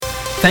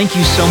Thank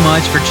you so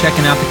much for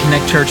checking out the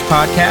Connect Church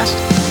podcast.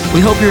 We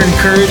hope you're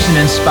encouraged and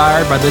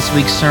inspired by this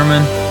week's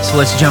sermon. So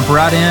let's jump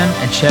right in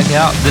and check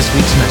out this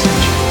week's message.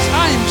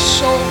 I am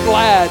so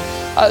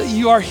glad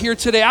you are here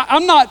today.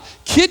 I'm not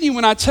kidding you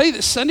when I tell you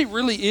that Sunday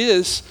really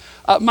is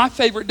my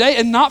favorite day,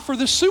 and not for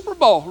the Super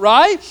Bowl,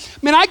 right?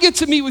 I get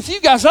to meet with you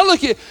guys. I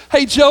look at,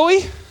 hey, Joey,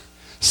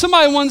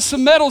 somebody won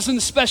some medals in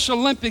the Special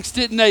Olympics,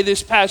 didn't they,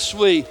 this past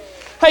week?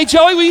 Hey,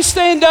 Joey, will you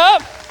stand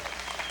up?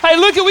 Hey,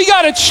 look, we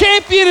got a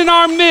champion in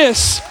our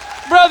midst.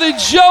 Brother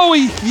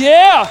Joey,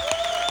 yeah.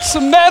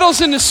 Some medals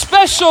in the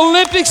Special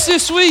Olympics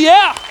this week,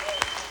 yeah.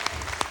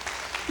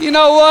 You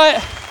know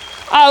what?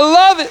 I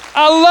love it.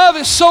 I love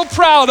it. So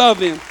proud of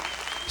him.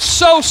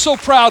 So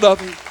proud of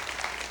him.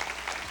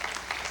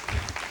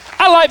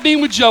 I like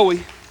being with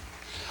Joey.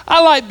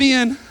 I like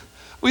being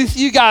with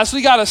you guys.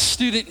 We got a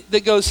student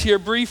that goes here,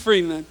 Bree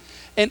Freeman,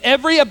 and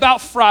every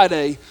about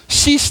Friday,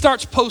 she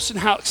starts posting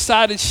how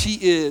excited she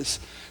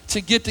is to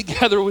get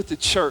together with the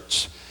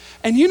church.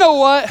 And you know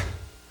what?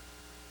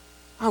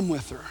 I'm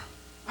with her.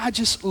 I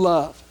just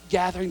love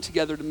gathering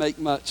together to make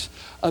much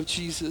of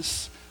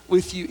Jesus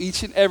with you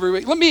each and every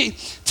week. Let me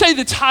tell you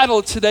the title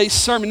of today's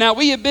sermon. Now,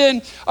 we have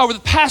been, over the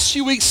past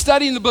few weeks,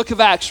 studying the book of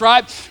Acts,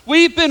 right?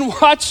 We've been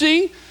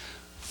watching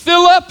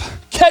Philip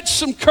catch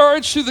some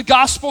courage through the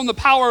gospel and the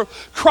power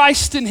of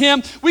Christ in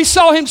him. We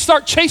saw him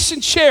start chasing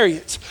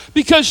chariots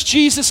because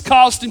Jesus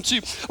caused him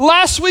to.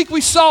 Last week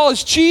we saw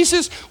as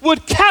Jesus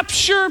would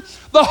capture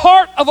the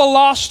heart of a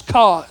lost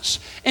cause.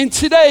 And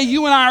today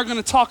you and I are going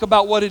to talk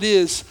about what it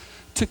is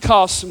to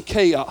cause some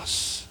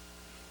chaos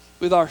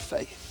with our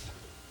faith.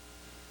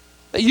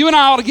 That you and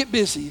I ought to get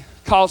busy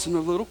causing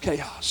a little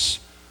chaos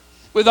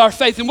with our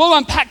faith. And we'll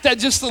unpack that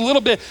just a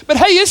little bit. But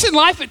hey, isn't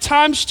life at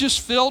times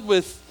just filled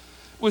with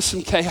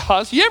some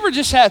chaos? You ever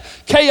just had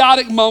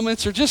chaotic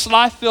moments, or just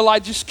life feel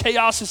like just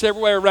chaos is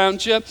everywhere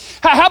around you?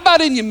 How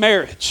about in your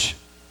marriage?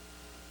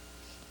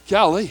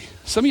 Golly,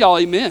 some of y'all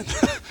amen.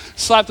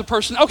 Slap the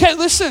person. Okay,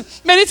 listen,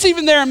 man, it's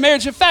even there in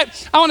marriage. In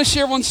fact, I want to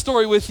share one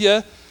story with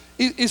you.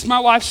 Is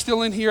my wife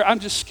still in here? I'm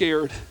just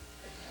scared.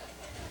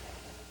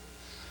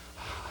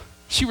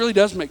 She really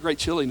does make great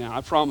chili now,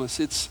 I promise.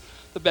 It's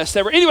the best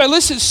ever. Anyway,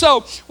 listen,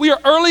 so we are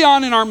early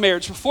on in our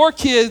marriage. Before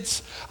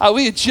kids,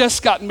 we had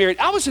just gotten married.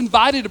 I was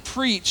invited to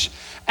preach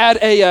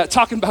at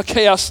talking about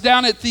chaos,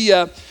 down at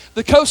the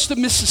coast of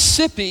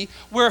Mississippi,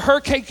 where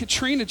Hurricane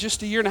Katrina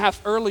just a year and a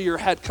half earlier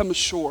had come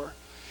ashore.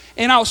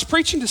 And I was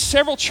preaching to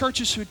several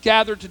churches who had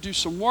gathered to do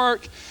some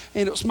work,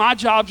 and it was my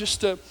job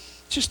just to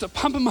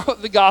pump them up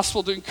with the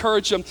gospel, to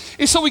encourage them.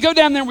 And so we go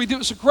down there and we do. It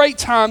was a great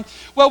time.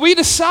 Well, we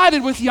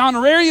decided with the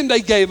honorarium they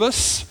gave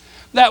us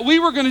that we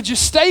were going to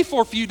just stay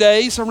for a few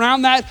days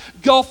around that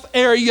Gulf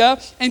area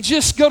and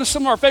just go to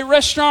some of our favorite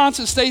restaurants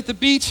and stay at the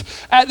beach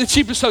at the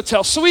cheapest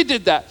hotel. So we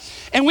did that.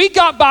 And we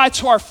got by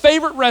to our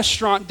favorite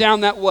restaurant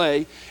down that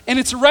way, and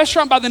it's a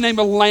restaurant by the name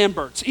of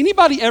Lambert's.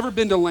 Anybody ever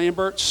been to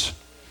Lambert's?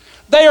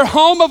 They are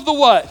home of the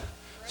what?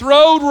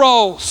 Throwed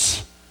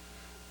rolls.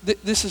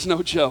 This is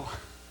no joke.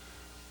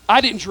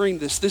 I didn't dream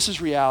this. This is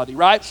reality,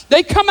 right?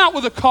 They come out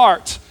with a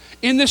cart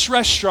in this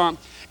restaurant,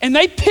 and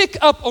they pick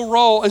up a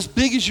roll as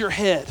big as your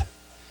head.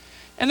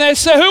 And they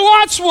say, who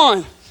wants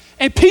one?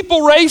 And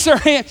people raise their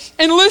hand.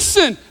 And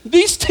listen,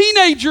 these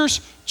teenagers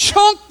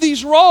chunk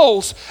these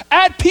rolls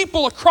at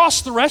people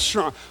across the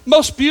restaurant.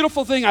 Most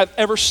beautiful thing I've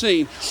ever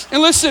seen.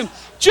 And listen,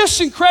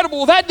 just incredible.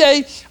 Well, that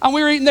day,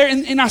 we were eating there,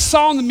 and I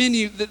saw on the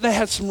menu that they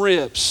had some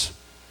ribs.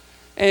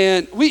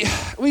 And we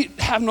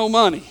have no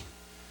money.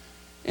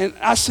 And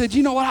I said,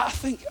 you know what, I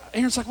think,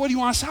 Aaron's like, what do you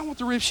want? I said, I want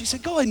the ribs. She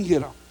said, go ahead and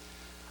get them.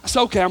 I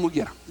said, okay, I'm going to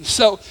get them.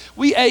 So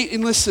we ate,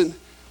 and listen,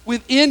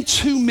 within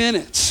 2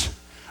 minutes,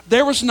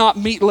 there was not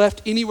meat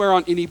left anywhere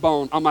on any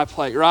bone on my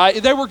plate,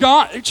 right? They were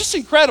gone. It's just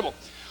incredible.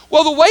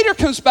 Well, the waiter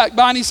comes back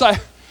by, and he's like,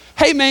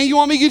 hey, man, you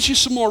want me to get you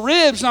some more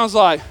ribs? And I was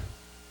like,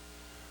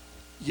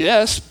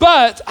 yes,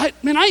 but, I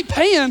ain't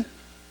paying,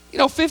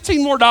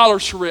 $15 more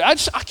for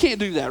ribs. I can't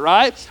do that,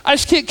 right? I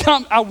just can't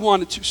come. I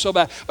wanted to so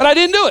bad, but I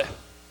didn't do it.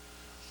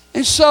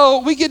 And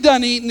so we get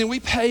done eating, and we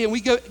pay, and we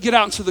get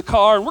out into the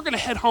car, and we're going to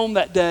head home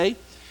that day.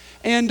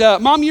 And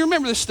Mom, you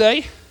remember this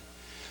day?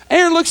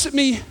 Aaron looks at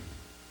me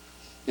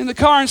in the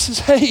car and says,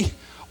 hey,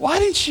 why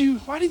didn't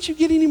you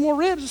get any more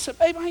ribs? I said,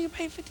 babe, I ain't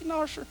paying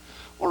 $15 for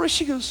more ribs.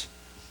 She goes,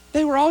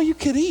 they were all you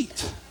could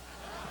eat.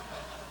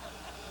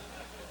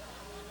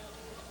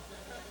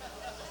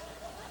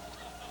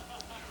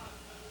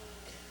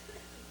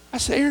 I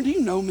said, Aaron, do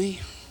you know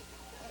me?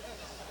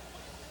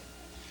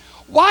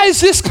 Why is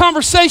this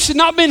conversation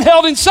not being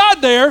held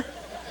inside there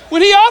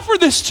when he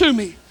offered this to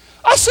me?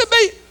 I said,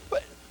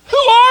 babe, who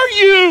are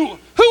you?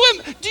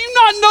 Do you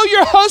not know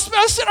your husband?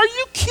 I said, are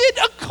you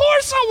kidding? Of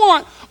course I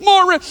want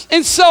more ribs.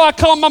 And so I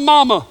called my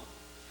mama.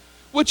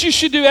 What you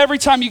should do every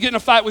time you get in a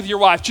fight with your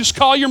wife, just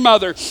call your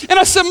mother. And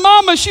I said,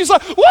 Mama, she's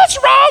like, what's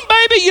wrong,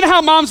 baby? You know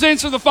how moms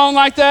answer the phone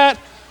like that?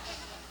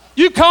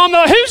 You call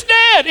them, who's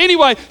dead?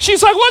 Anyway,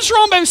 she's like, what's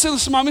wrong, baby? I said,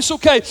 listen, Mom, it's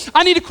okay.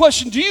 I need a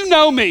question. Do you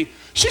know me?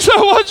 She said,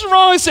 what's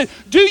wrong? I said,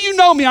 do you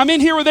know me? I'm in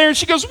here with Aaron.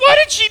 She goes, what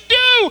did she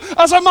do?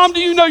 I was like, Mom, do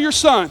you know your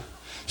son?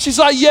 She's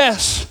like,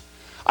 yes.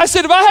 I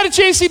said, if I had a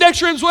chance to eat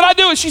extra ribs, would I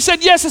do it? She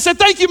said, yes. I said,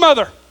 thank you,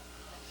 Mother.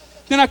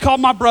 Then I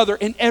called my brother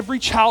and every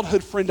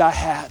childhood friend I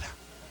had.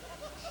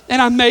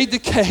 And I made the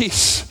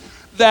case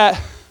that,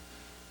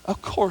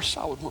 of course,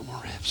 I would want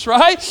more ribs,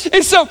 right?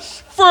 And so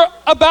for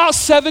about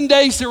 7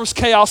 days, there was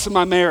chaos in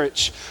my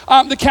marriage.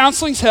 The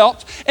counseling's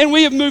helped, and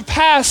we have moved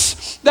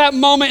past that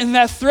moment and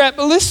that threat.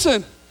 But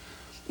listen,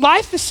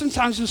 life is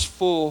sometimes just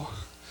full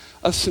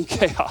of some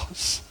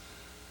chaos.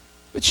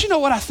 But you know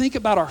what I think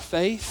about our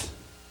faith?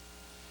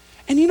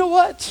 And you know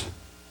what?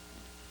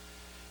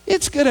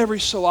 It's good every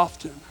so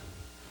often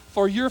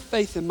for your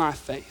faith and my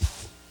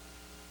faith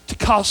to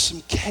cause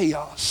some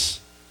chaos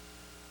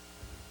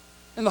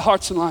in the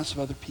hearts and lives of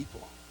other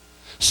people.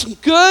 Some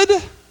good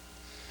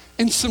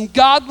and some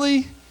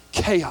godly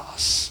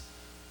chaos.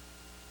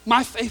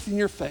 My faith and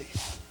your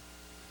faith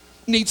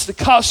needs to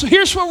cause. So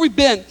here's where we've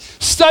been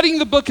studying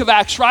the book of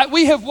Acts, right?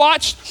 We have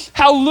watched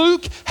how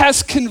Luke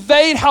has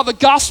conveyed how the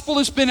gospel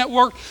has been at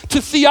work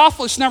to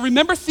Theophilus. Now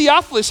remember,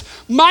 Theophilus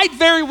might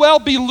very well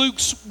be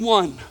Luke's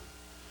one.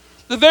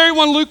 The very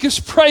one Luke is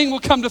praying will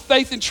come to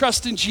faith and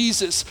trust in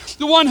Jesus.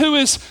 The one who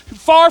is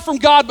far from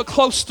God but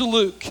close to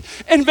Luke.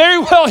 And very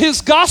well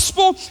his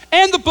gospel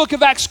and the book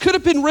of Acts could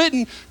have been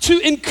written to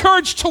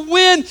encourage, to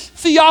win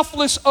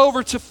Theophilus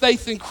over to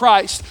faith in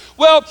Christ.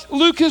 Well,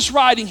 Luke is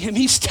writing him.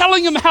 He's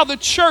telling him how the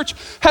church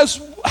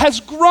has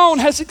grown,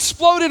 has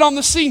exploded on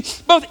the scene,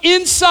 both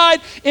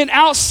inside and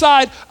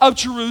outside of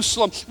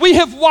Jerusalem. We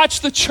have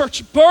watched the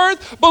church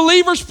birth,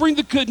 believers bring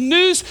the good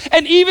news,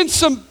 and even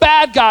some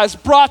bad guys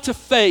brought to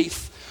faith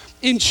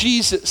in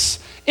Jesus.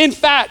 In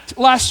fact,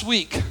 last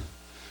week,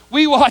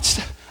 we watched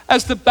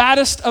as the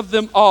baddest of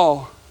them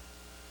all,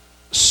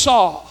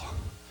 Saul,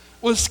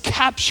 was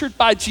captured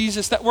by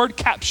Jesus. That word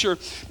capture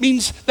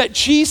means that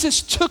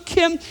Jesus took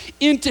him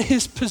into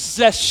his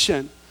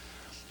possession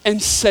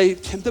and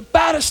saved him. The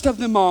baddest of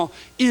them all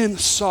in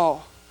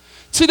Saul.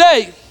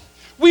 Today,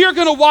 we are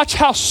going to watch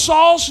how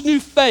Saul's new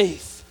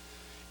faith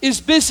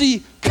is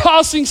busy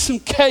causing some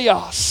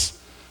chaos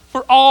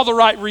for all the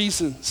right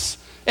reasons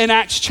in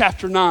Acts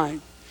chapter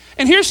 9.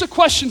 And here's the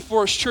question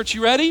for us, church.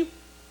 You ready?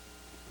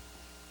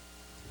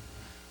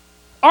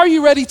 Are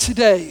you ready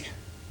today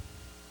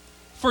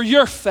for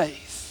your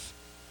faith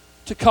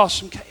to cause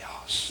some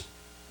chaos?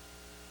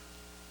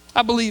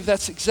 I believe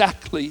that's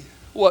exactly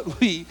what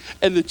we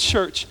and the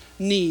church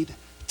need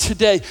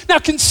today. Now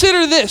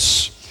consider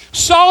this.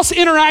 Saul's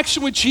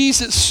interaction with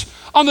Jesus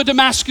on the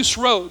Damascus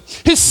Road,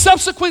 his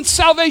subsequent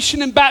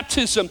salvation and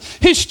baptism,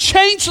 his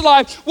changed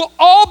life will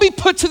all be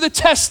put to the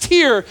test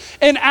here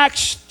in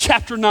Acts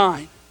chapter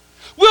 9.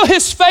 Will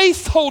his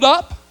faith hold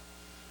up?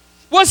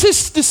 Was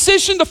his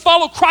decision to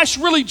follow Christ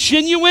really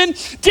genuine?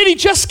 Did he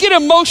just get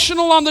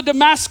emotional on the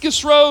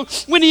Damascus Road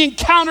when he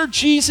encountered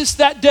Jesus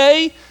that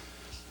day?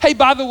 Hey,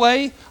 by the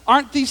way,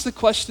 aren't these the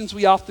questions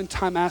we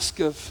oftentimes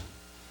ask of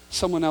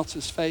someone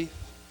else's faith?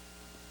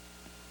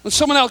 When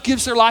someone else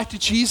gives their life to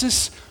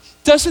Jesus,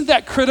 doesn't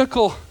that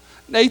critical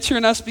nature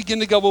in us begin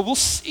to go, well, we'll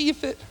see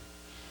if it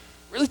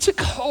really took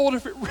hold,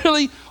 if it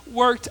really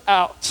worked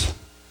out?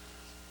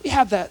 We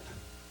have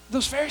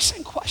those very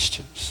same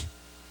questions.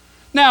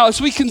 Now,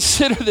 as we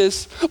consider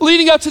this,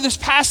 leading up to this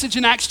passage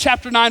in Acts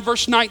chapter 9,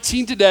 verse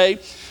 19 today,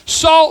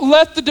 Saul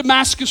left the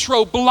Damascus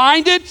Road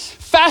blinded,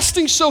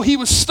 fasting so he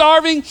was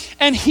starving,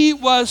 and he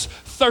was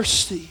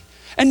thirsty.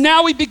 And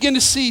now we begin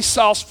to see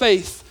Saul's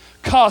faith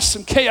cause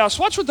some chaos.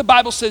 Watch what the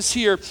Bible says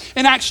here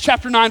in Acts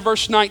chapter 9,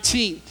 verse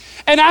 19.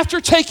 And after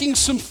taking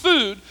some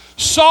food,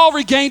 Saul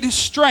regained his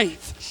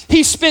strength.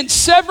 He spent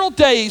several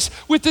days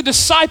with the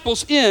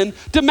disciples in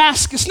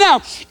Damascus. Now,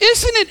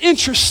 isn't it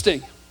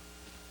interesting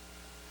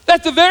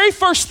that the very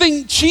first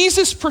thing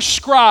Jesus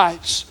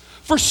prescribes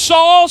for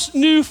Saul's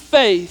new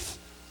faith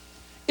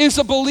is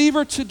a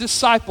believer to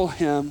disciple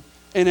him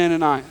in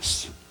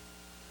Ananias?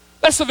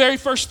 That's the very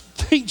first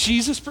thing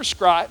Jesus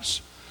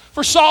prescribes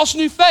for Saul's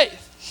new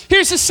faith.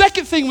 Here's the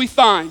second thing we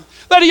find,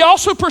 that he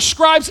also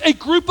prescribes a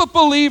group of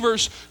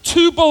believers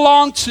to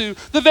belong to,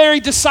 the very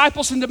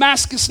disciples in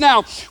Damascus.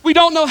 Now, we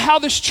don't know how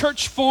this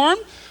church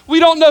formed. We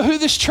don't know who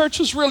this church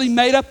was really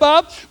made up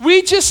of.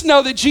 We just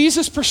know that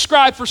Jesus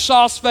prescribed for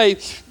Saul's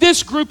faith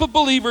this group of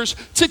believers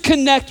to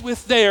connect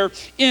with there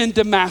in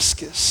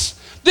Damascus.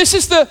 This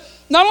is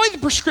not only the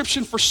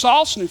prescription for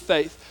Saul's new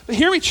faith, but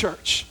hear me,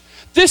 church.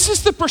 This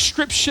is the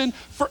prescription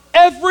for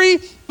every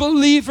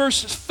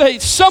believer's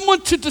faith.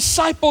 Someone to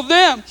disciple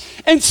them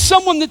and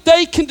someone that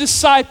they can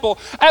disciple,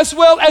 as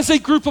well as a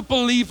group of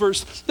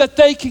believers that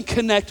they can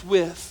connect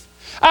with.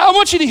 I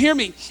want you to hear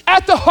me.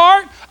 At the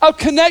heart of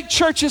Connect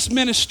Church's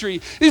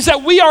ministry is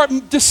that we are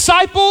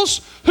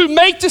disciples who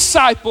make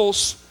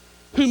disciples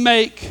who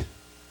make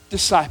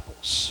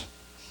disciples.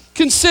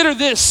 Consider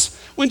this.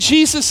 When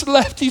Jesus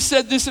left, he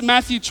said this in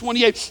Matthew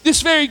 28,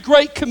 this very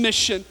great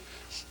commission.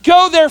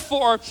 Go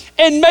therefore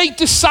and make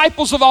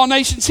disciples of all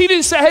nations. He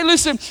didn't say, hey,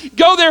 listen,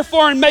 go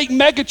therefore and make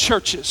mega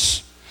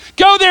churches.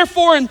 Go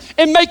therefore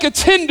and make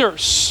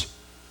attenders.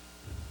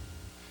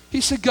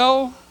 He said,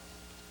 go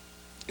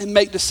and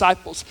make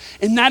disciples.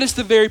 And that is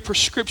the very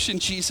prescription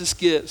Jesus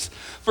gives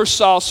for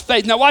Saul's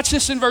faith. Now watch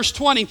this in verse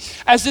 20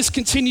 as this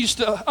continues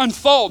to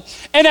unfold.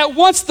 And at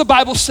once the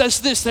Bible says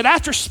this, that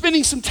after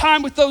spending some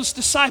time with those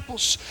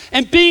disciples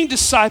and being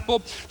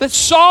discipled, that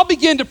Saul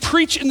began to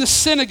preach in the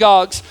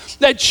synagogues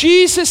that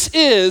Jesus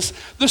is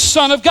the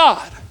Son of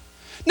God.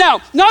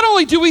 Now, not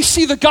only do we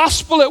see the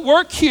gospel at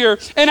work here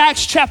in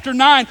Acts chapter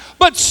 9,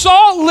 but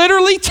Saul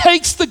literally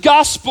takes the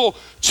gospel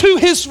to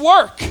his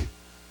work.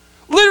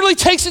 Literally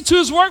takes it to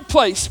his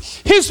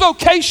workplace. His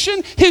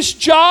vocation, his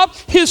job,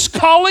 his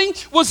calling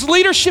was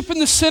leadership in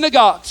the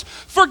synagogues.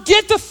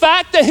 Forget the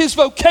fact that his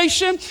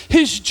vocation,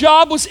 his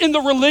job was in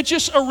the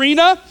religious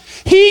arena.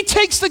 He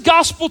takes the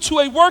gospel to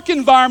a work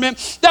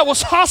environment that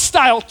was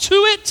hostile to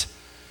it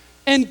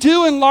and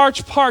due in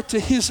large part to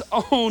his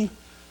own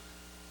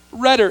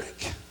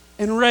rhetoric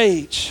and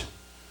rage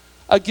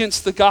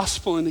against the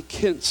gospel and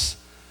against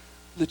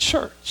the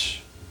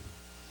church.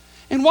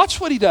 And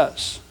watch what he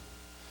does.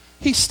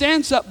 He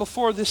stands up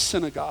before this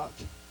synagogue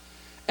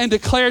and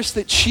declares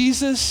that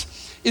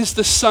Jesus is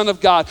the Son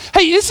of God.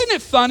 Hey, isn't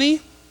it funny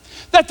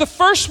that the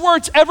first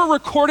words ever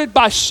recorded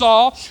by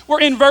Saul were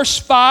in verse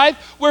 5,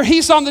 where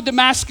he's on the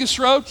Damascus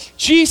road.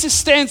 Jesus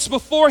stands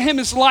before him,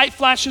 his light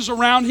flashes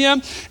around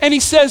him, and he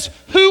says,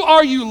 "Who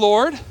are you,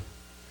 Lord?"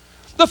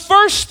 The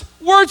first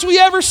words we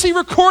ever see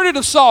recorded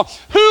of Saul,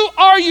 "Who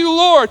are you,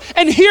 Lord?"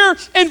 And here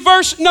in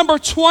verse number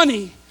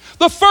 20,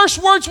 the first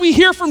words we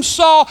hear from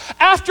Saul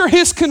after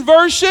his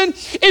conversion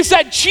is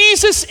that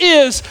Jesus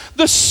is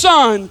the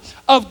Son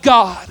of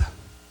God.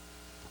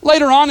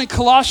 Later on in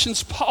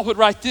Colossians, Paul would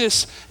write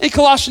this in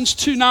Colossians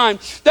 2:9,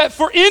 that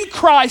for in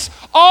Christ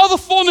all the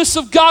fullness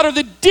of God or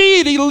the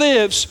deity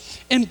lives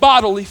in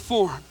bodily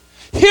form.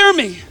 Hear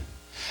me.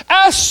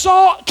 As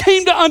Saul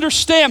came to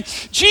understand,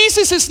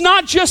 Jesus is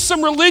not just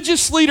some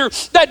religious leader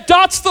that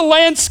dots the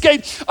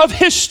landscape of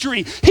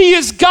history. He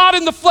is God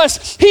in the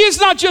flesh. He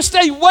is not just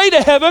a way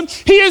to heaven.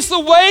 He is the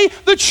way,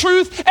 the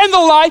truth, and the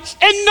life.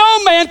 And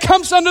no man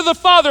comes unto the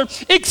Father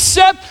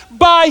except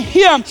by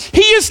him.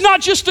 He is not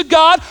just a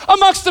God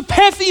amongst the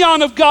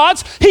pantheon of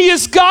gods. He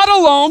is God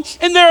alone,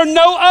 and there are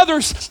no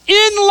others.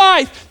 In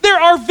life, there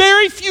are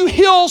very few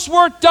hills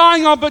worth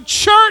dying on. But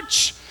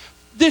church,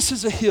 this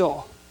is a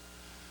hill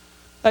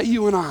that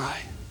you and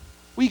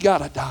we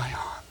gotta die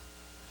on.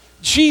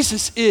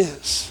 Jesus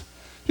is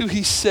who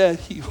he said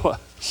he was.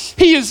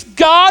 He is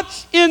God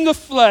in the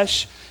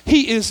flesh.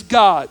 He is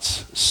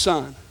God's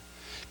Son.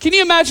 Can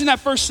you imagine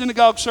that first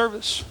synagogue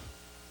service?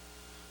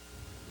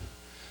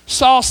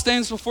 Saul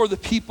stands before the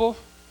people.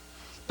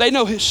 They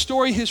know his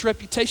story, his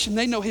reputation.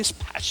 They know his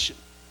passion.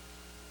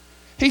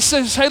 He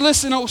says, "Hey,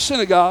 listen, old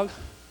synagogue.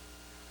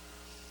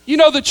 You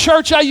know the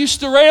church I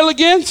used to rail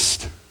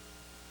against?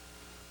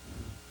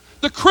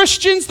 The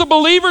Christians, the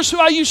believers who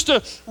I used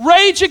to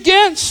rage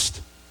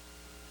against?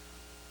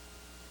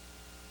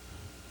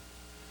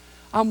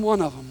 I'm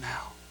one of them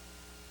now.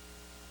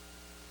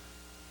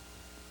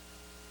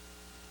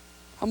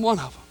 I'm one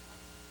of them."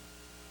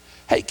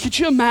 Hey, could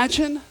you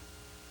imagine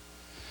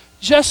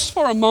just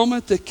for a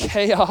moment the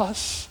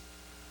chaos,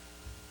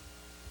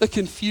 the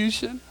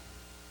confusion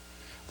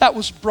that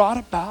was brought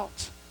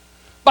about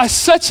by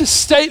such a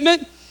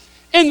statement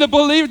in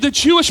the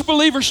Jewish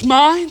believers'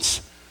 minds?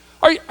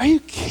 Are you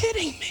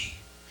kidding me?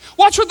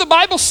 Watch what the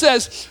Bible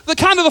says, the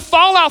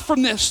fallout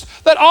from this,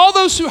 that all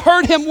those who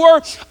heard him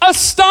were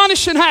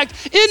astonished and hacked.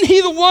 Isn't he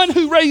the one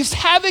who raised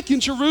havoc in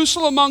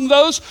Jerusalem among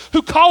those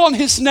who call on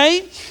his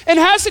name? And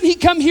hasn't he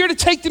come here to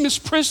take them as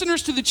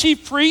prisoners to the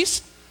chief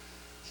priest?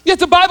 Yet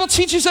the Bible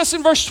teaches us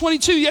in verse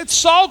 22, yet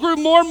Saul grew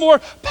more and more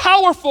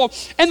powerful,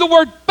 and the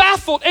word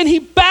baffled, and he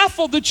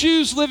baffled the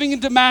Jews living in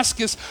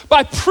Damascus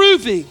by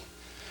proving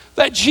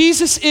that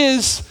Jesus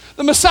is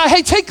the Messiah.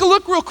 Hey, take a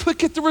look real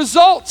quick at the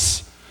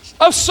results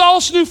of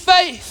Saul's new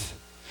faith.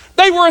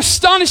 They were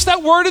astonished.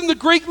 That word in the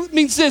Greek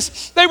means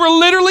this. They were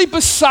literally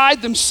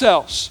beside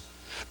themselves.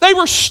 They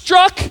were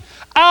struck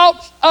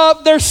out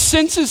of their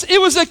senses.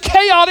 It was a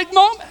chaotic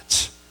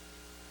moment.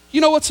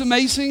 You know what's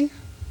amazing?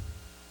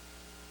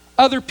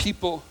 Other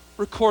people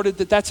recorded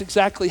that that's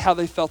exactly how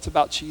they felt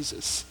about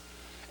Jesus.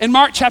 In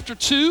Mark chapter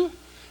 2,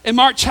 in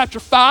Mark chapter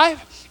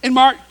 5, in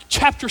Mark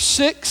chapter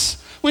 6,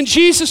 when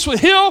Jesus would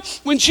heal,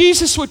 when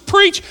Jesus would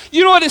preach,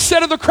 you know what it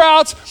said of the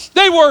crowds?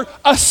 They were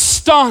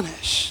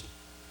astonished.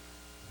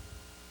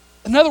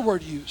 Another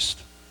word used,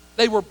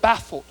 they were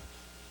baffled.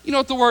 You know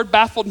what the word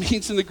baffled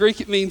means in the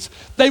Greek? It means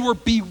they were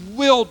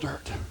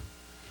bewildered.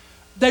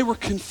 They were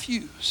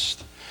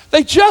confused.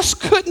 They just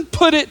couldn't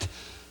put it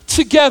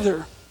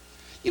together.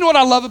 You know what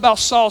I love about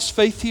Saul's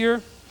faith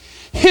here?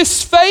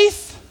 His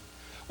faith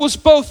was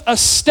both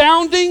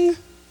astounding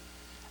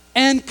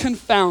and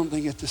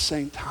confounding at the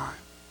same time.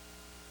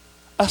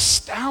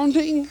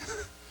 Astounding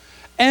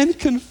and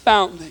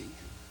confounding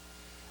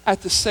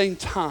at the same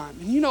time.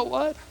 And you know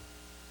what?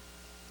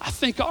 I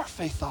think our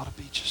faith ought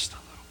to be just a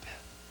little bit.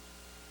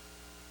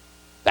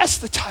 That's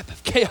the type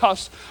of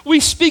chaos we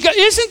speak of.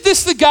 Isn't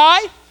this the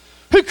guy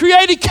who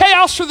created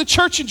chaos for the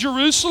church in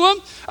Jerusalem.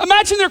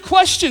 Imagine their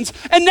questions.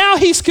 And now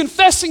he's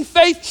confessing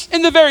faith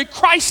in the very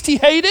Christ he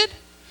hated.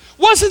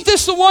 Wasn't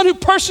this the one who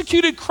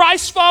persecuted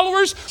Christ's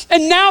followers?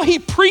 And now he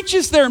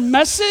preaches their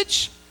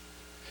message.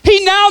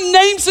 He now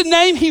names the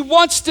name he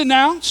once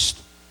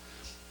denounced.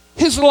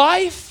 His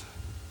life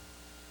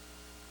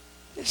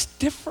is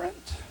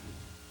different.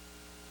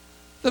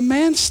 The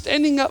man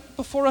standing up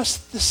before us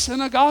at the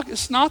synagogue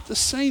is not the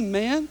same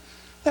man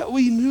that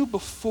we knew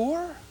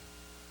before.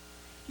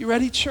 You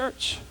ready,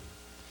 church?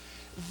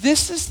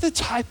 This is the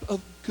type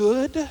of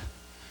good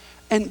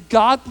and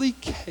godly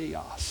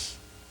chaos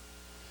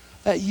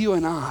that you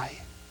and I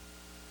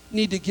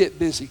need to get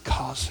busy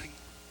causing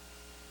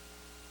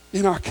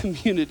in our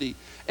community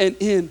and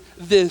in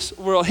this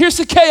world. Here's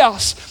the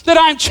chaos that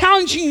I'm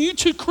challenging you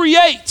to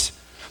create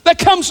that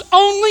comes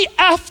only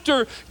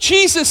after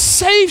Jesus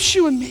saves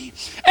you and me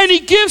and he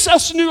gives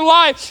us new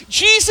life.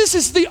 Jesus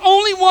is the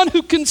only one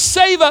who can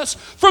save us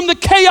from the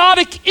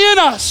chaotic in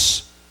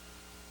us.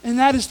 And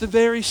that is the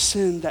very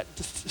sin that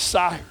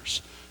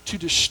desires to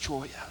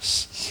destroy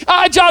us.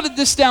 I jotted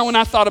this down when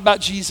I thought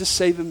about Jesus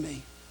saving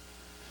me.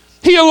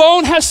 He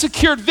alone has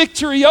secured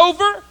victory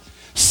over,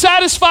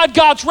 satisfied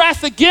God's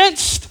wrath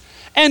against,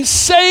 and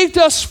saved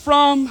us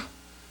from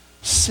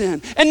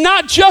sin. And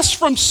not just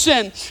from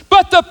sin,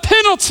 but the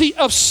penalty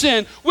of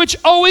sin, which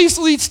always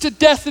leads to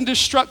death and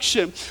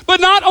destruction. But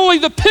not only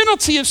the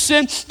penalty of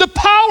sin, the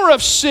power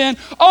of sin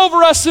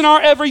over us in our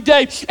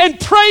everyday. And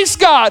praise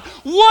God,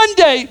 one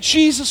day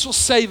Jesus will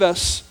save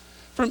us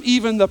from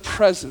even the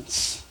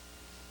presence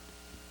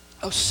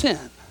of sin.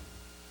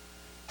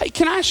 Hey,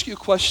 can I ask you a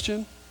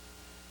question?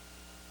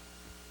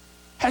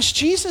 Has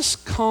Jesus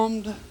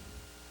calmed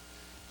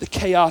the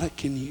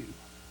chaotic in you?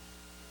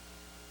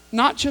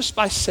 Not just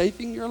by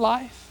saving your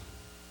life,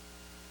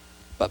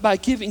 but by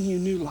giving you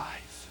new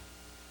life.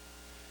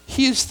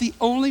 He is the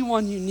only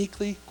one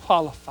uniquely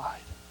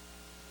qualified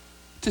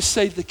to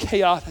save the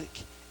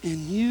chaotic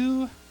in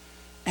you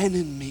and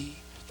in me.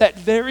 That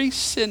very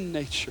sin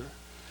nature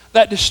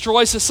that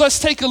destroys us. Let's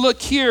take a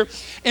look here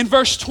in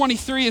verse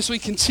 23 as we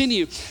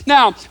continue.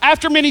 Now,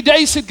 after many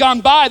days had gone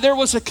by, there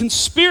was a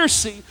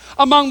conspiracy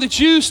among the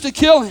Jews to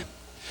kill him.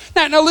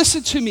 Now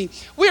listen to me.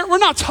 We're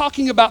not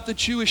talking about the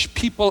Jewish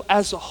people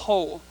as a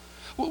whole.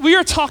 We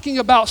are talking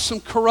about some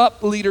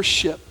corrupt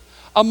leadership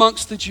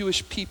amongst the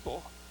Jewish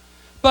people.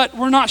 But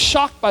we're not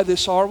shocked by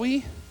this, are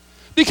we?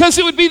 Because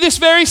it would be this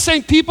very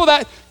same people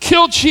that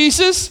killed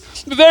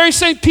Jesus, the very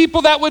same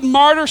people that would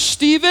martyr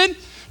Stephen,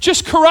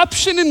 just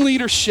corruption in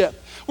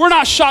leadership. We're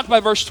not shocked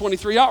by verse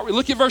 23, are we?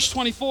 Look at verse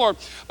 24.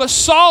 But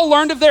Saul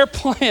learned of their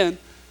plan.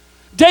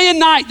 Day and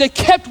night, they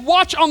kept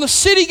watch on the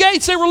city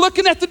gates. They were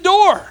looking at the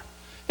door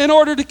in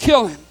order to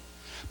kill him.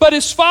 But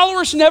his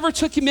followers never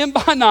took him in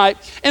by night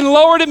and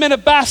lowered him in a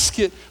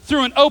basket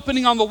through an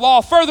opening on the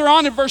wall. Further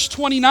on in verse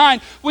 29,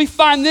 we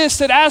find this,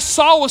 that as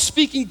Saul was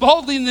speaking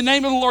boldly in the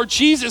name of the Lord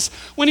Jesus,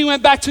 when he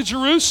went back to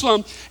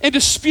Jerusalem and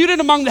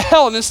disputed among the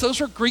Hellenists, those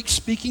were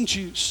Greek-speaking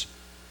Jews,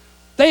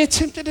 they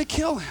attempted to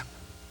kill him.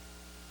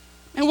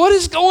 And what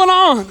is going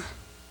on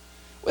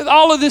with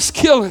all of this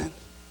killing?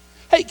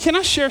 Hey, can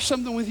I share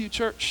something with you,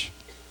 church?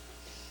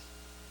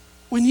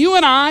 When you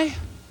and I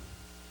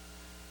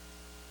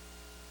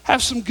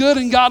have some good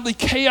and godly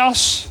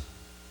chaos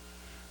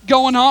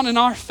going on in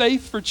our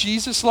faith for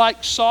Jesus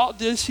like Saul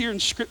does here in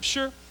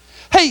Scripture,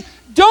 hey,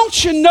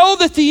 don't you know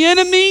that the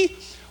enemy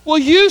will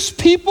use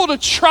people to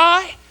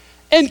try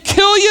and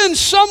kill you in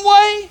some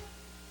way?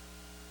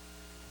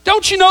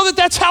 Don't you know that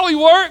that's how he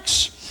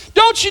works?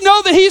 Don't you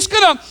know that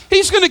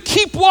he's gonna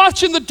keep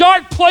watching the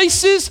dark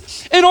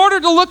places in order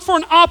to look for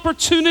an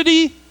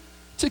opportunity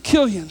to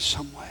kill you in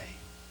some way?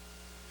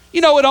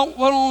 You know, it won't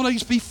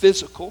always be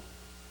physical.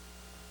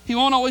 He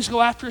won't always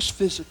go after us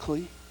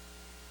physically.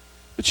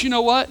 But you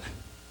know what?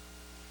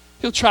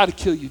 He'll try to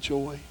kill your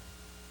joy.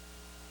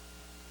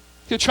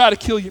 He'll try to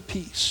kill your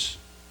peace.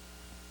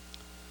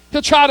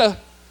 He'll try to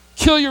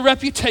kill your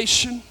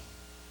reputation.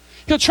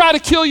 He'll try to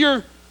kill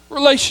your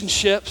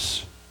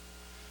relationships.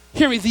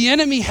 Hear me, the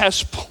enemy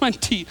has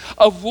plenty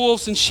of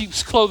wolves in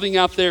sheep's clothing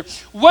out there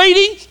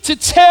waiting to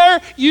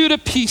tear you to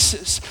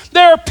pieces.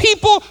 There are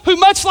people who,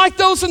 much like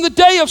those in the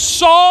day of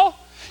Saul,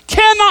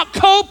 cannot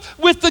cope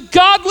with the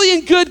godly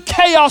and good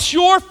chaos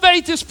your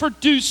faith is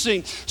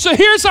producing. So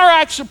here's our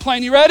action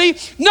plan. You ready?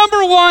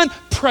 Number one,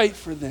 pray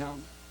for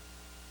them.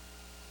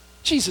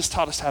 Jesus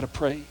taught us how to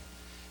pray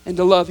and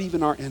to love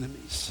even our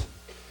enemies.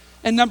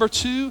 And number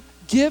two,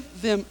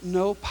 give them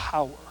no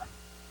power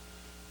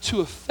to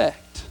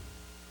affect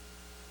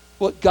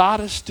what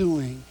God is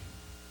doing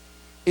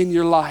in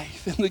your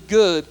life and the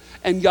good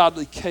and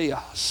godly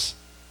chaos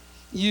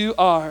you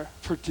are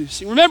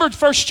producing. Remember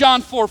 1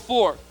 John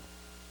 4:4.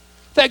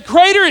 That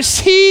greater is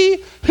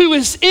he who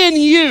is in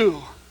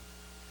you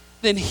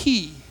than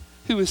he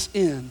who is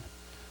in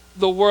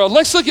the world.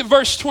 Let's look at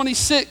verse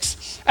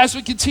 26 as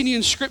we continue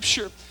in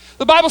Scripture.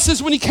 The Bible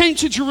says when he came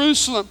to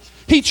Jerusalem,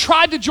 he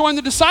tried to join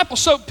the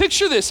disciples. So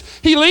picture this.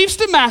 He leaves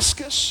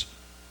Damascus,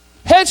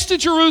 heads to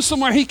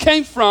Jerusalem where he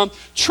came from,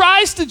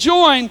 tries to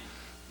join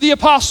the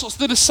apostles,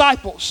 the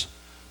disciples,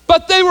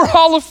 but they were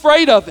all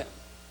afraid of him,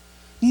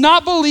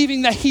 not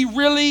believing that he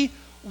really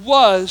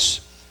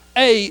was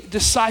a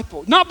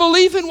disciple, not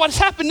believing what's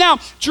happened. Now,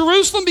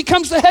 Jerusalem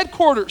becomes the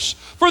headquarters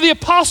for the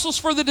apostles,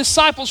 for the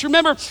disciples.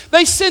 Remember,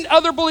 they send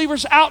other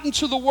believers out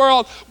into the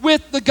world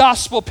with the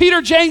gospel. Peter,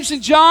 James,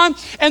 and John,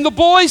 and the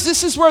boys,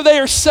 this is where they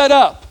are set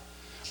up.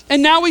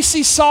 And now we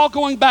see Saul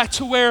going back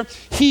to where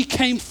he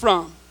came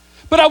from.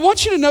 But I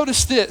want you to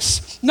notice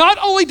this. Not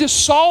only does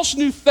Saul's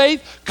new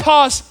faith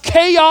cause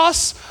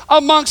chaos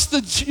amongst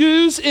the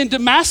Jews in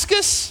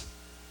Damascus,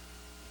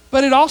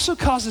 but it also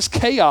causes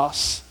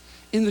chaos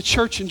in the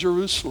church in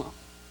Jerusalem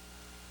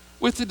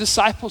with the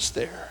disciples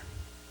there.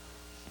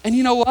 And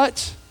you know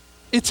what?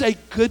 It's a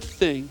good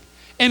thing,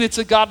 and it's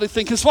a godly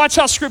thing, because watch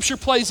how scripture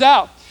plays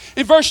out.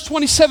 In verse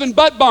 27,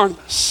 but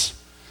Barnabas.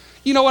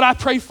 You know what? I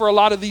pray for a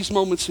lot of these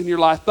moments in your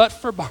life, but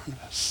for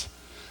Barnabas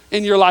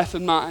in your life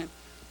and mine.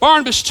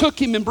 Barnabas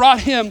took him and brought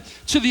him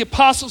to the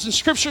apostles, and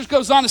scripture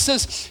goes on, it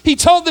says, he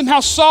told them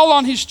how Saul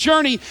on his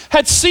journey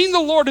had seen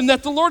the Lord and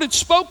that the Lord had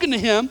spoken to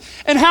him,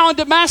 and how in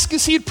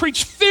Damascus he had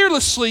preached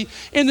fearlessly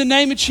in the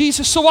name of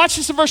Jesus. So watch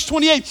this in verse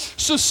 28.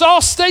 So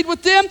Saul stayed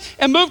with them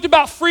and moved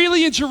about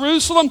freely in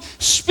Jerusalem,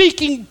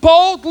 speaking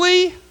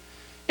boldly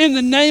in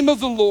the name of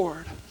the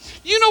Lord.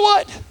 You know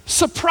what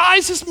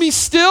surprises me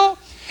still?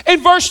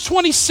 In verse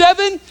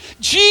 27,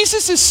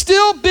 Jesus is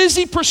still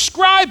busy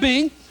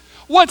prescribing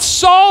what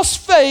Saul's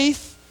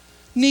faith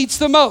needs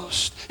the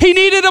most. He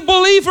needed a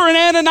believer in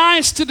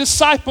Ananias to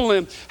disciple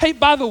him. Hey,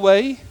 by the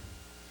way,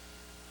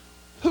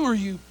 who are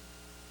you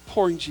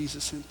pouring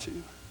Jesus into?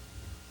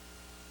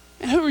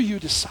 And who are you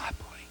discipling?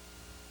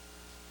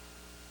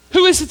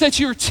 Who is it that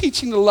you are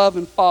teaching to love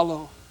and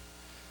follow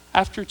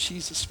after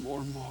Jesus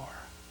more and more?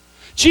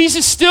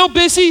 Jesus still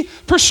busy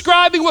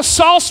prescribing what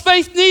Saul's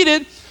faith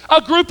needed,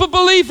 a group of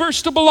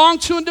believers to belong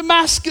to in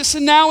Damascus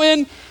and now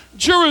in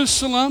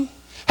Jerusalem.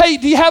 Hey,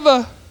 do you have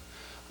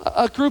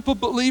a group of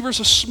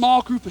believers, a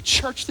small group, a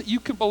church that you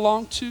can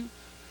belong to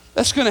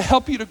that's going to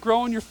help you to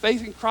grow in your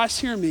faith in Christ?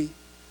 Hear me.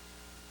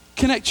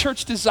 Connect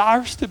Church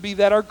desires to be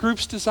that. Our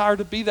groups desire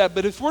to be that.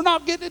 But if we're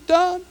not getting it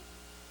done,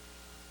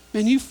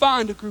 then you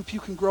find a group you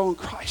can grow in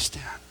Christ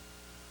in,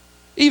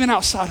 even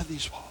outside of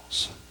these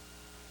walls.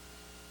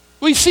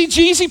 We see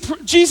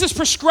Jesus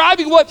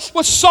prescribing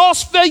what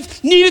Saul's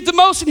faith needed the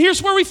most. And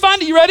here's where we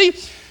find it. You ready?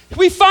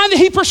 We find that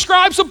he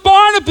prescribes a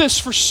Barnabas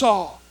for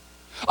Saul.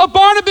 A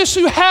Barnabas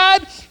who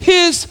had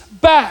his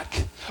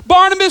back.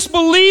 Barnabas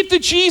believed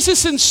that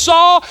Jesus and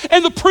Saul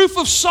and the proof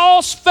of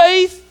Saul's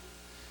faith.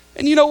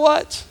 And you know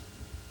what?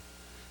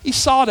 He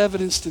saw it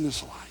evidenced in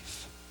his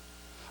life.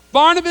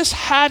 Barnabas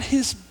had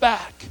his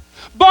back.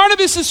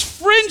 Barnabas'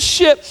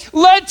 friendship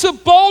led to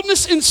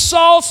boldness in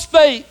Saul's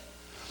faith.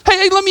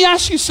 Hey, let me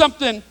ask you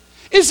something.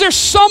 Is there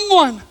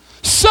someone,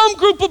 some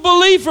group of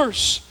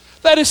believers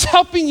that is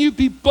helping you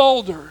be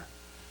bolder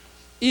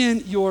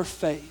in your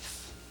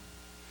faith?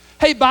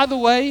 Hey, by the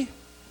way,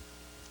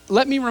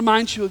 let me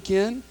remind you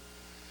again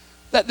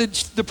that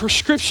the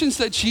prescriptions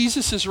that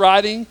Jesus is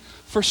writing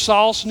for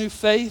Saul's new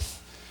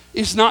faith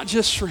is not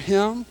just for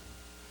him,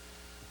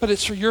 but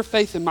it's for your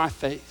faith and my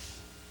faith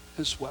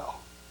as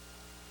well.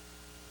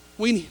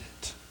 We need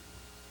it.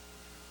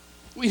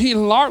 We need it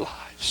in our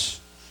lives.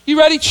 You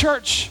ready,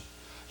 church?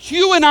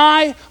 You and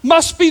I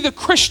must be the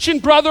Christian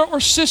brother or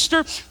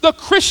sister, the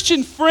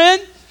Christian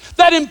friend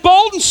that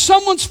emboldens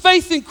someone's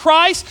faith in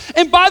Christ.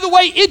 And by the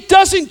way, it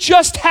doesn't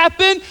just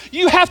happen.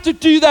 You have to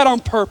do that on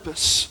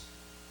purpose.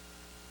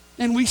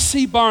 And we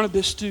see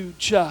Barnabas do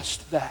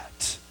just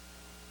that.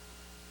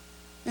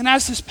 And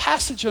as this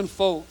passage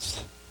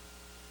unfolds,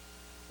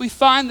 we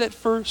find that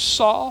for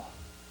Saul,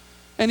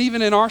 and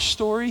even in our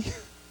story,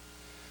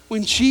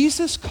 when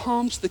Jesus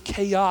calms the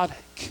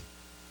chaotic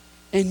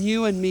in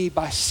you and me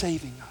by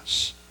saving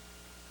us,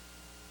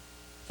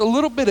 the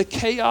little bit of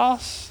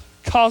chaos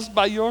caused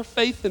by your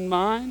faith and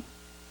mine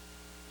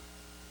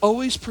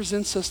always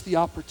presents us the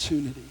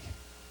opportunity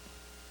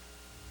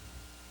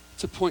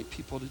to point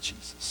people to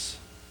Jesus.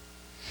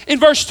 In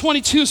verse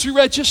 22, as we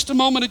read just a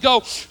moment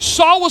ago,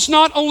 Saul was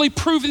not only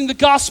proving the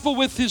gospel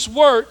with his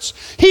words,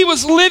 he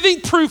was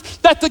living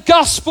proof that the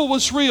gospel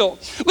was real.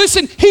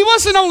 Listen, he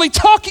wasn't only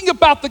talking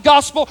about the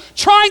gospel,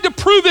 trying to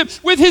prove it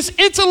with his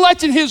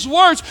intellect and his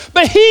words,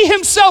 but he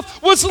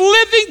himself was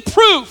living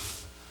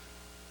proof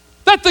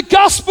that the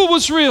gospel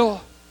was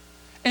real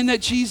and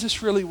that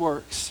Jesus really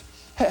works.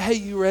 Hey,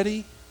 you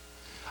ready?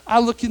 I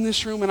look in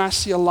this room and I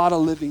see a lot of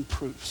living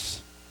proofs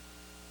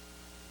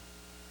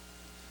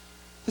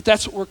that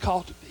that's what we're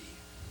called to be.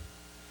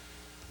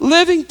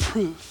 Living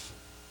proof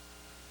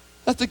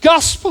that the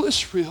gospel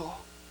is real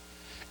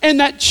and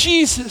that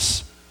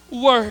Jesus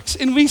works.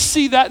 And we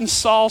see that in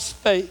Saul's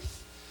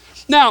faith.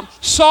 Now,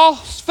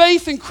 Saul's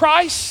faith in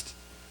Christ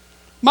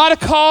might have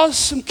caused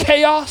some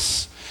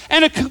chaos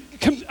and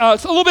a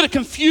little bit of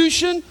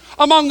confusion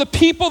among the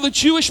people, the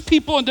Jewish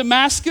people in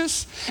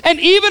Damascus, and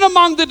even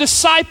among the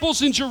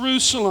disciples in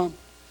Jerusalem.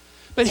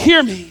 But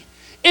hear me,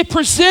 it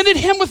presented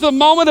him with a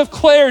moment of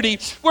clarity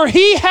where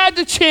he had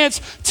the chance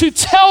to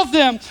tell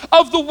them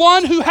of the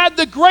one who had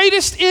the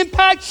greatest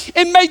impact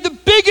and made the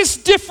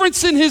biggest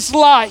difference in his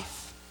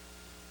life.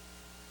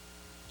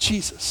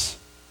 Jesus.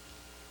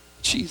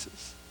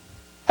 Jesus.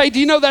 Hey, do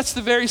you know that's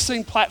the very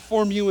same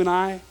platform you and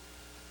I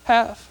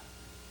have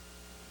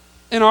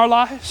in our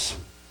lives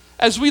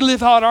as we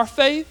live out our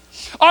faith?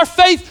 Our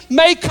faith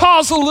may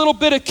cause a little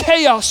bit of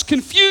chaos,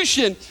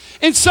 confusion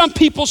in some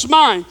people's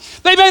mind.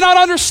 They may not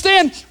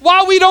understand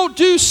why we don't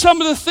do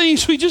some of the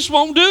things we just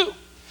won't do.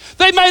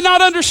 They may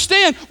not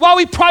understand why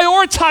we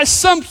prioritize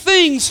some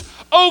things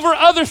over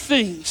other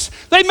things.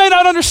 They may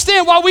not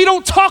understand why we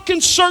don't talk in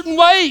certain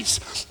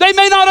ways. They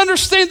may not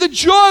understand the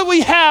joy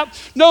we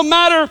have no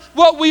matter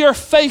what we are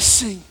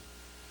facing.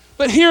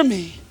 But hear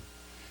me,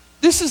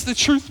 this is the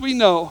truth we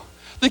know.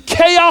 The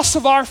chaos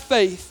of our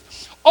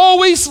faith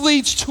always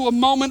leads to a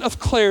moment of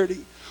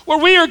clarity where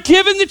we are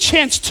given the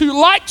chance to,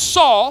 like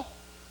Saul,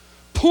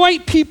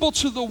 point people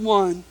to the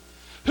one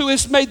who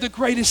has made the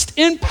greatest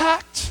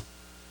impact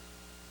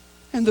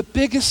and the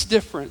biggest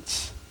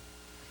difference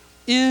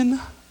in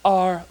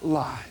our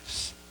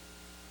lives.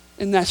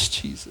 And that's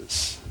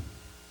Jesus.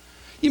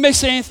 You may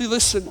say, Anthony,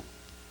 listen,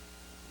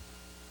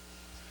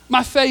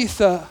 my faith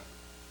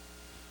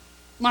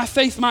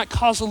might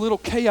cause a little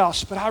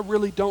chaos, but I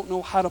really don't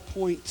know how to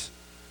point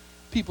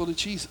people to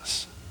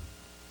Jesus.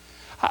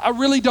 I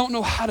really don't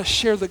know how to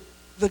share the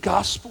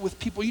gospel with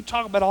people. You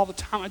talk about it all the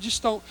time. I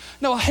just don't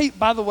know. Hey,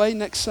 by the way,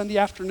 next Sunday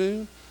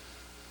afternoon,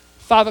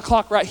 5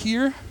 o'clock right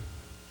here,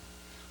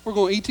 we're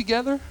going to eat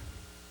together.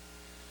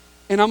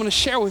 And I'm going to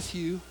share with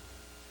you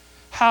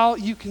how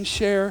you can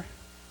share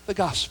the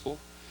gospel.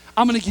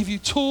 I'm going to give you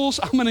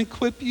tools. I'm going to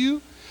equip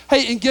you.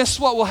 Hey, and guess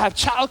what? We'll have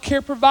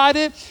childcare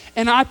provided.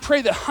 And I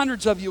pray that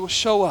hundreds of you will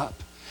show up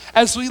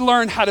as we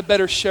learn how to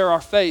better share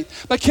our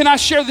faith. But can I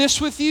share this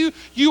with you?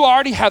 You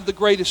already have the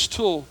greatest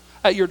tool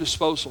at your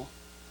disposal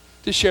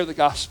to share the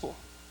gospel.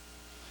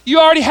 You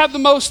already have the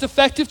most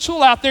effective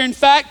tool out there. In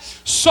fact,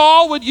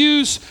 Saul would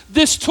use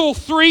this tool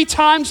 3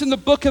 times in the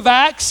book of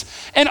Acts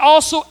and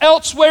also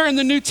elsewhere in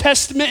the New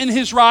Testament in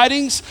his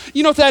writings.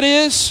 You know what that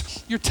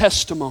is? Your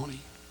testimony.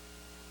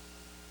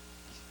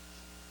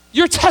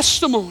 Your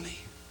testimony.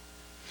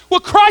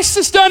 What Christ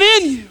has done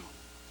in you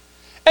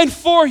and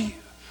for you.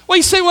 Well,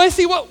 you say, well,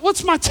 Anthony,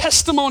 what's my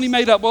testimony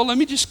made up? Well, let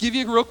me just give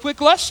you a real quick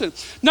lesson.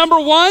 Number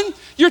 1,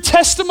 your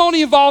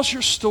testimony involves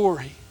your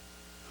story.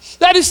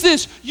 That is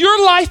this,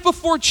 your life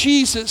before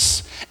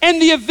Jesus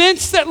and the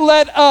events that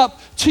led up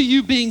to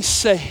you being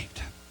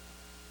saved.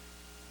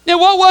 Now,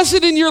 what was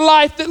it in your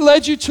life that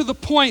led you to the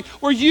point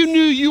where you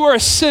knew you were a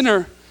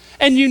sinner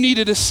and you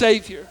needed a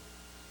Savior?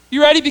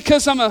 You ready?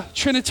 Because I'm a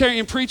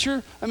Trinitarian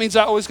preacher, that means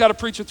I always got to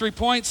preach with 3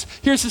 points.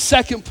 Here's the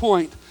second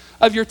point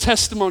of your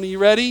testimony. You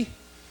ready?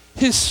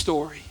 His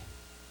story.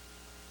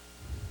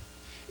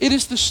 It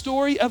is the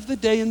story of the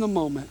day and the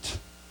moment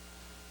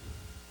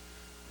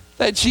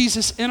that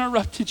Jesus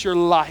interrupted your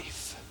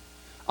life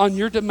on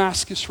your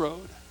Damascus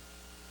road,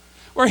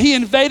 where he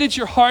invaded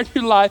your heart and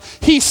your life.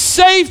 He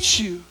saved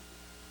you,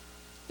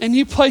 and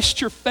you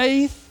placed your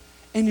faith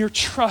and your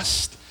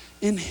trust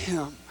in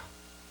him.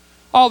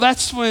 Oh,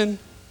 that's when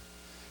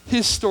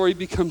his story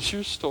becomes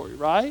your story,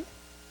 right?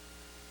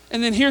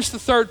 And then here's the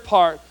third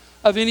part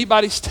of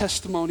anybody's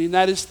testimony, and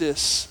that is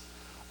this,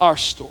 our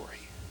story.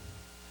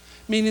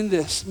 Meaning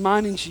this,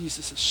 mine and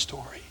Jesus'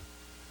 story.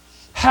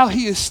 How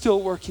he is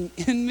still working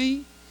in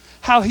me,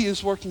 how he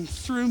is working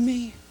through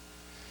me,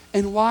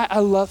 and why I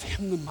love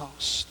him the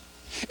most.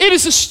 It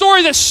is a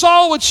story that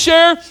Saul would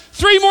share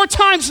 3 more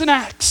times in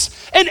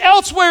Acts and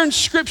elsewhere in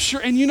Scripture.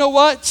 And you know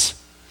what?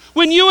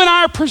 When you and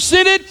I are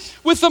presented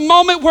with a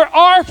moment where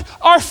our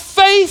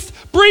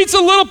faith breeds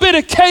a little bit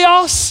of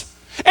chaos,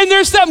 and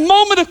there's that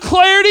moment of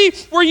clarity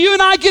where you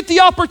and I get the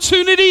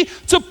opportunity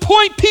to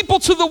point people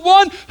to the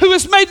one who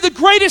has made the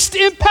greatest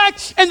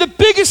impact and the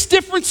biggest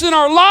difference in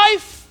our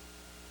life.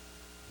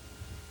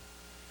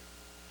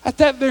 At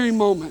that very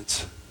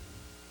moment,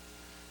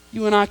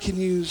 you and I can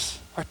use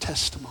our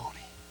testimony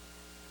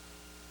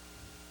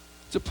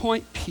to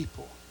point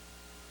people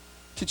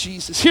to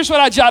Jesus. Here's what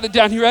I jotted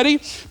down. You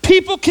ready?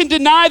 People can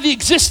deny the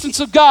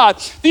existence of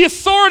God, the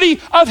authority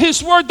of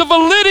his word, the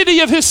validity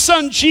of his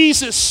son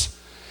Jesus,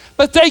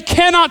 but they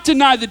cannot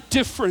deny the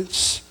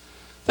difference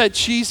that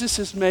Jesus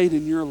has made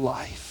in your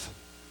life.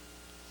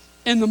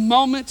 In the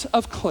moment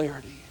of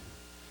clarity,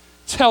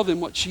 tell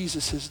them what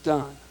Jesus has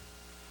done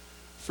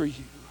for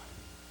you.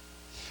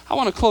 I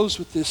want to close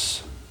with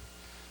this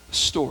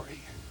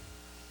story.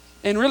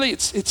 And really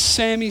it's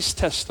Sammy's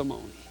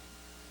testimony.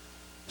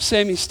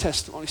 Sammy's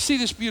testimony. See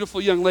this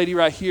beautiful young lady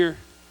right here?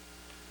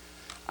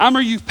 I'm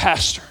her youth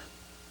pastor.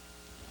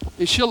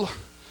 And she'll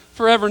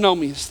forever know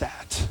me as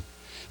that.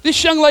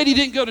 This young lady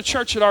didn't go to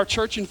church at our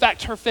church. In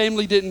fact, her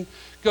family didn't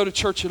go to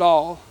church at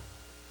all.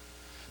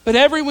 But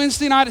every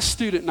Wednesday night at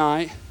student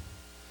night,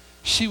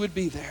 she would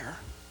be there.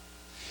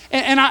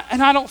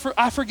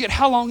 I forget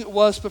how long it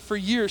was, but for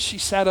years she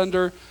sat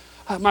under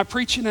my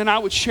preaching, and I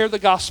would share the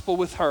gospel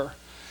with her.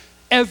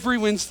 every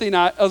Wednesday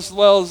night, as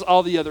well as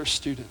all the other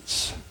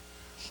students.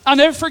 I'll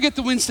never forget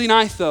the Wednesday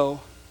night, though,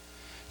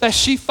 that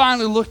she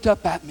finally looked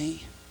up at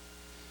me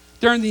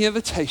during the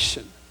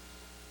invitation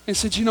and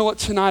said, you know what,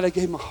 tonight I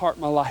gave my heart,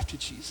 my life to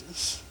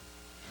Jesus.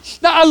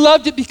 Now, I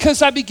loved it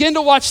because I began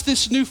to watch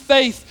this new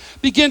faith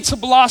begin to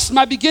blossom.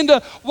 I began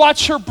to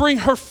watch her bring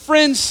her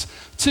friends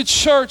to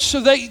church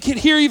so they could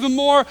hear even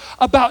more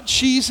about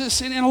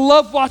Jesus. And I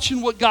love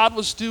watching what God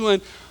was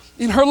doing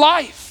in her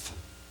life.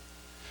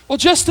 Well,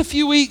 just a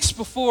few weeks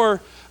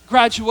before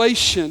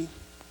graduation,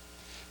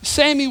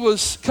 Sammy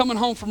was coming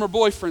home from her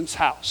boyfriend's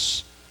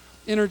house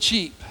in her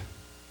Jeep.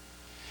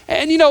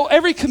 And you know,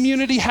 every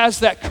community has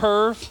that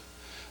curve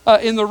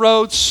in the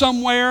road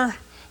somewhere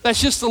that's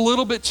just a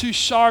little bit too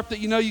sharp that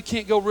you know you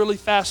can't go really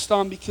fast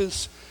on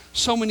because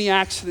so many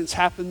accidents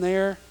happen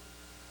there.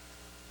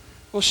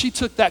 Well, she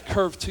took that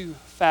curve too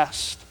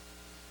fast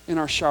in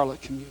our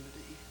Charlotte community.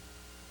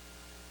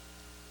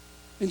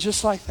 And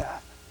just like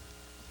that,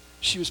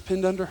 she was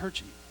pinned under her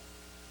Jeep.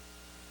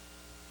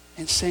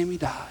 And Sammy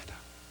died.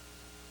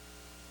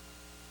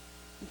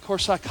 Of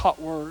course, I caught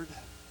word.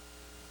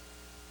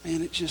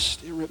 Man,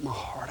 it ripped my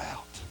heart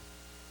out.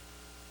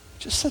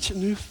 Just such a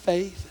new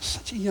faith,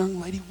 such a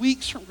young lady,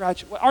 weeks from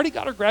graduation. Already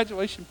got her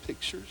graduation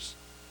pictures.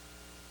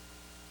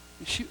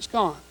 And she was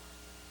gone.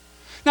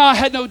 Now, I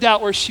had no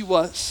doubt where she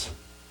was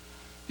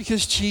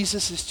because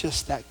Jesus is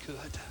just that good.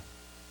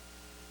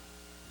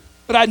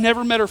 But I'd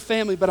never met her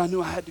family, but I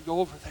knew I had to go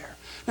over there.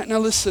 Now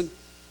listen,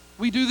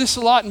 we do this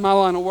a lot in my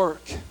line of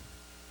work.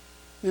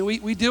 I mean,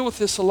 we deal with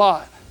this a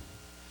lot.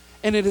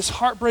 And it is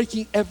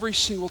heartbreaking every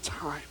single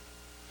time.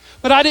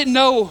 But I didn't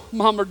know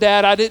mom or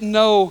dad. I didn't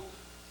know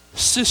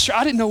sister.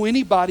 I didn't know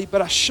anybody,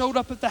 but I showed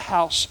up at the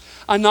house.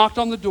 I knocked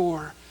on the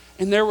door,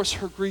 and there was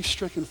her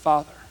grief-stricken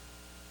father.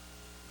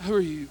 Who are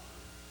you?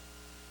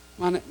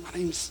 My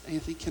name's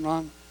Anthony Kendall.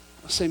 I'm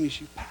the same as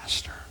you,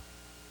 pastor.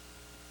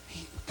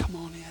 Come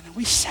on in. And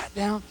we sat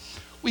down.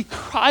 We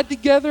cried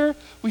together.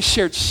 We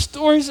shared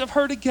stories of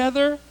her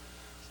together.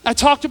 I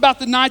talked about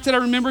the night that I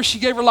remember she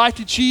gave her life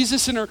to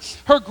Jesus, and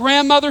her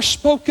grandmother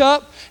spoke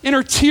up in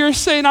her tears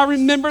saying, I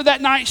remember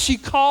that night she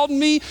called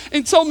me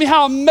and told me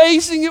how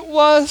amazing it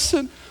was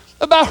and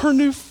about her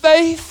new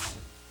faith.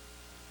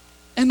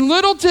 And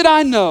little did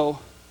I know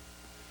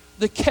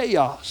the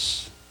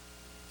chaos,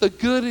 the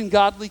good and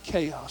godly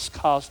chaos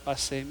caused by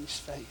Sammy's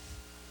faith.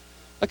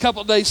 A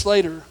couple days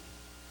later,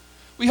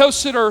 we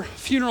hosted our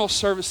funeral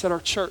service at our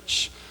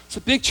church. It's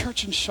a big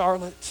church in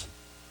Charlotte.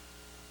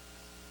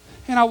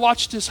 And I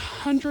watched as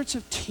hundreds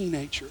of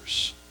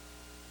teenagers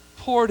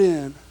poured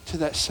in to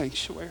that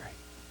sanctuary.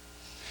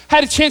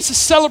 Had a chance to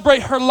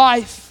celebrate her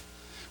life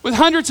with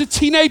hundreds of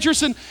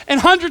teenagers and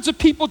hundreds of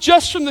people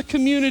just from the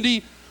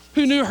community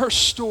who knew her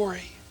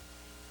story.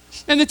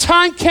 And the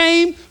time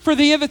came for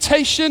the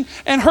invitation,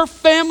 and her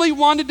family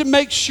wanted to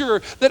make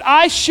sure that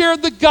I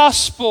shared the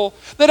gospel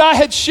that I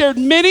had shared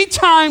many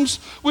times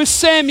with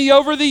Sammy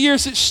over the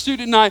years at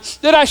student night,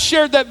 that I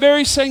shared that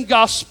very same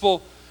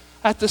gospel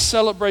at the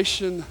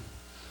celebration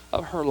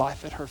of her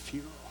life at her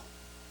funeral.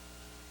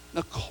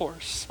 Of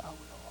course I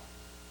will.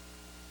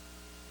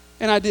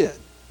 And I did.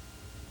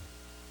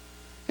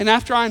 And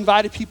after I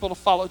invited people to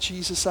follow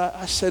Jesus,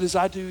 I said, as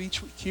I do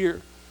each week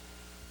here,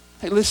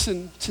 hey,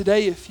 listen,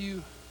 today if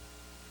you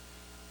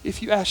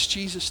ask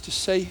Jesus to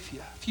save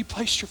you, if you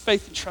placed your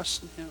faith and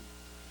trust in him,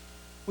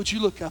 would you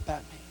look up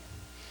at me?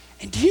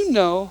 And do you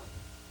know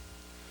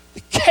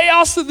the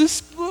chaos of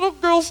this little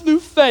girl's new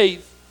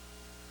faith?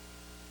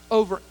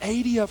 Over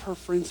 80 of her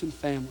friends and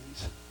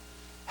families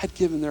had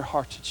given their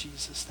heart to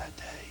Jesus that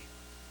day.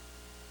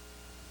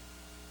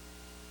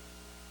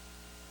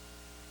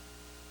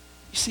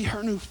 You see,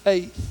 her new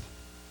faith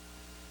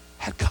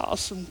had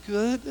caused some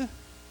good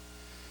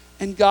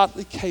and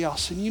godly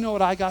chaos. And you know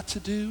what I got to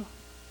do?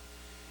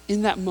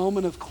 In that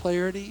moment of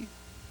clarity,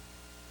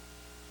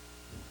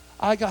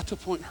 I got to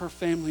point her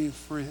family and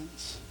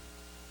friends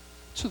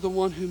to the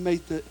one who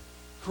made the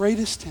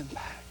greatest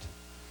impact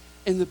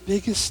and the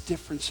biggest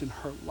difference in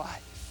her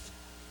life.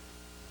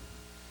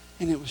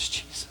 And it was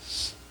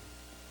Jesus.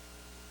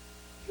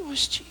 It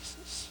was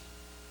Jesus.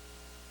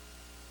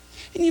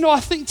 And you know, I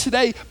think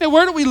today, man,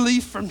 where do we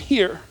leave from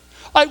here?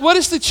 Like, what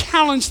is the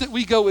challenge that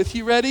we go with?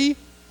 You ready?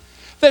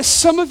 That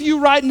some of you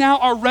right now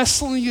are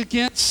wrestling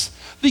against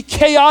the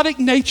chaotic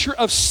nature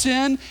of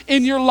sin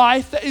in your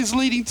life that is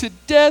leading to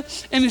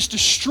death and is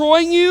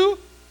destroying you.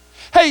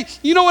 Hey,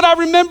 you know what I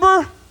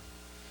remember?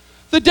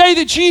 The day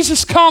that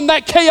Jesus calmed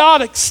that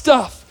chaotic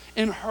stuff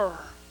in her.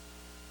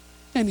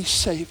 And he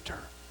saved her.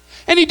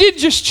 And he didn't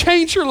just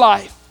change her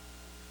life,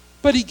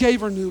 but he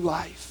gave her new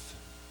life.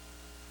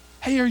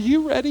 Hey, are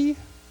you ready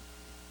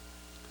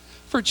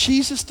for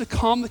Jesus to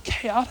calm the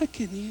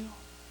chaotic in you?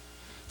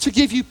 To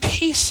give you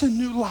peace and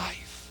new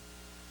life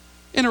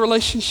in a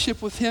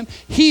relationship with him?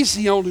 He's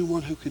the only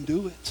one who can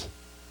do it.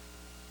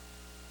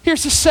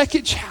 Here's the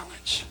second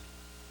challenge.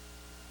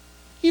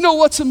 You know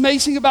what's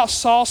amazing about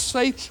Saul's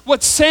faith?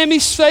 What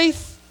Sammy's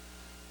faith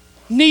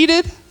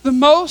needed the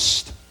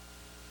most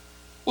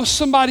was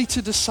somebody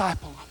to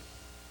disciple him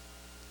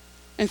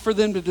and for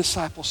them to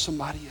disciple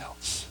somebody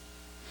else.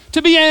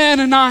 To be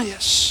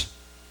Ananias.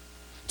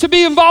 To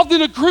be involved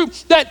in a group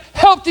that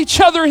helped each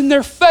other in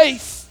their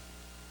faith.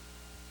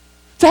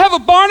 To have a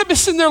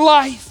Barnabas in their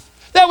life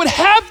that would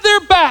have their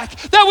back,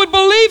 that would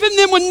believe in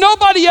them when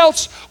nobody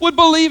else would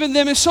believe in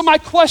them. And so my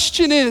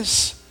question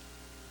is,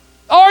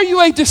 are you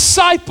a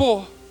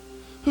disciple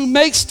who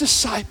makes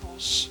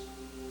disciples?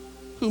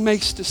 Who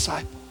makes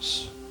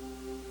disciples?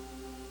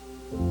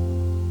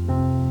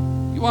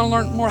 You want to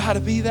learn more how to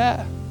be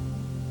that?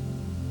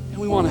 And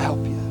we want to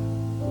help you.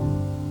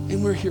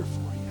 And we're here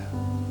for you.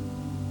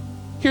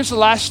 Here's the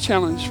last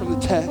challenge from the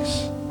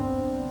text.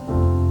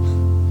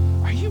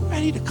 Are you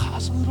ready to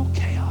cause a little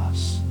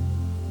chaos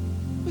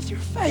with your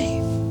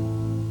faith?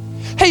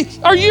 Hey,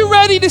 are you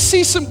ready to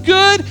see some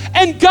good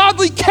and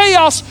godly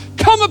chaos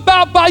come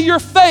about by your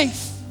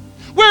faith?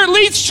 Where it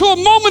leads to a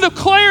moment of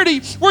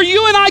clarity, where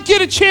you and I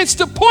get a chance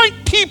to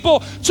point people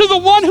to the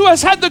one who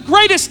has had the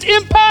greatest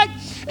impact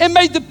and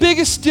made the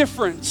biggest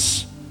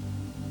difference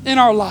in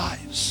our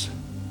lives.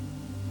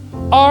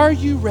 Are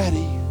you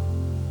ready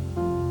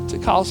to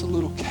cause a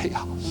little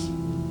chaos?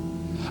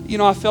 You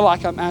know, I feel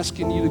like I'm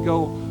asking you to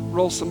go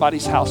roll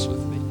somebody's house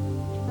with me.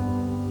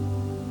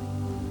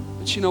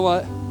 But you know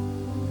what?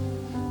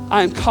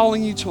 I am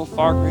calling you to a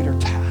far greater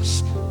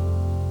task.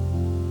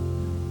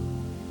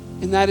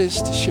 And that is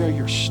to share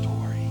your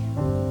story.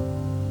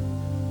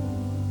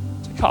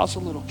 To cause a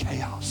little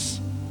chaos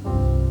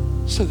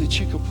so that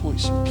you can point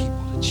some people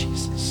to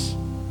Jesus.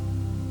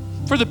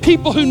 For the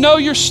people who know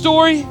your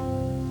story,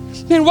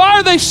 man, why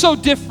are they so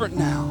different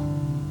now?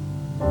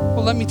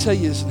 Well, let me tell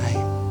you his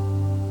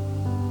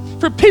name.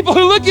 For people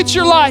who look at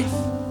your life,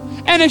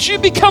 and as you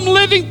become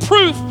living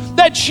proof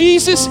that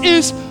Jesus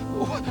is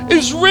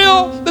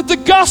real, that the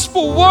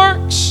gospel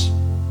works,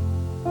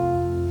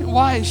 and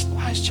why is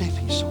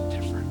JP so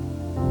different?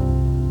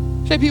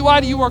 JP,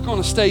 why do you work on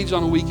a stage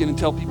on a weekend and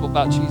tell people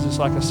about Jesus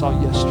like I saw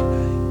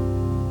yesterday?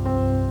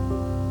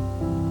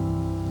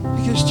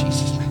 Because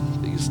Jesus made the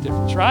biggest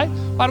difference, right?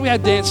 Why do we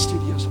have dance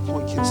studios that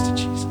point kids to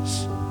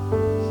Jesus?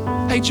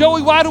 Hey,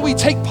 Joey, why do we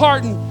take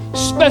part in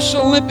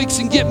Special Olympics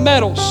and get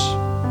medals?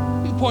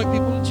 We point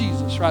people to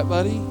Jesus, right,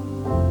 buddy?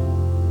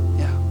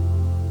 Yeah.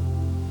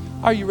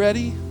 Are you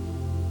ready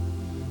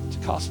to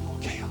cause a little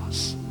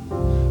chaos?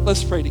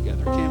 Let's pray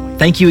together, can we?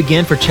 Thank you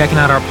again for checking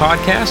out our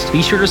podcast.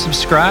 Be sure to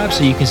subscribe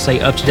so you can stay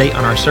up to date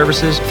on our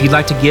services. If you'd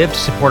like to give to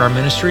support our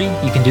ministry,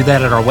 you can do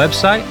that at our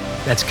website.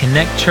 That's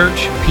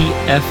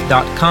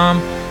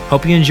connectchurchpf.com.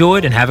 Hope you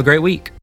enjoyed and have a great week.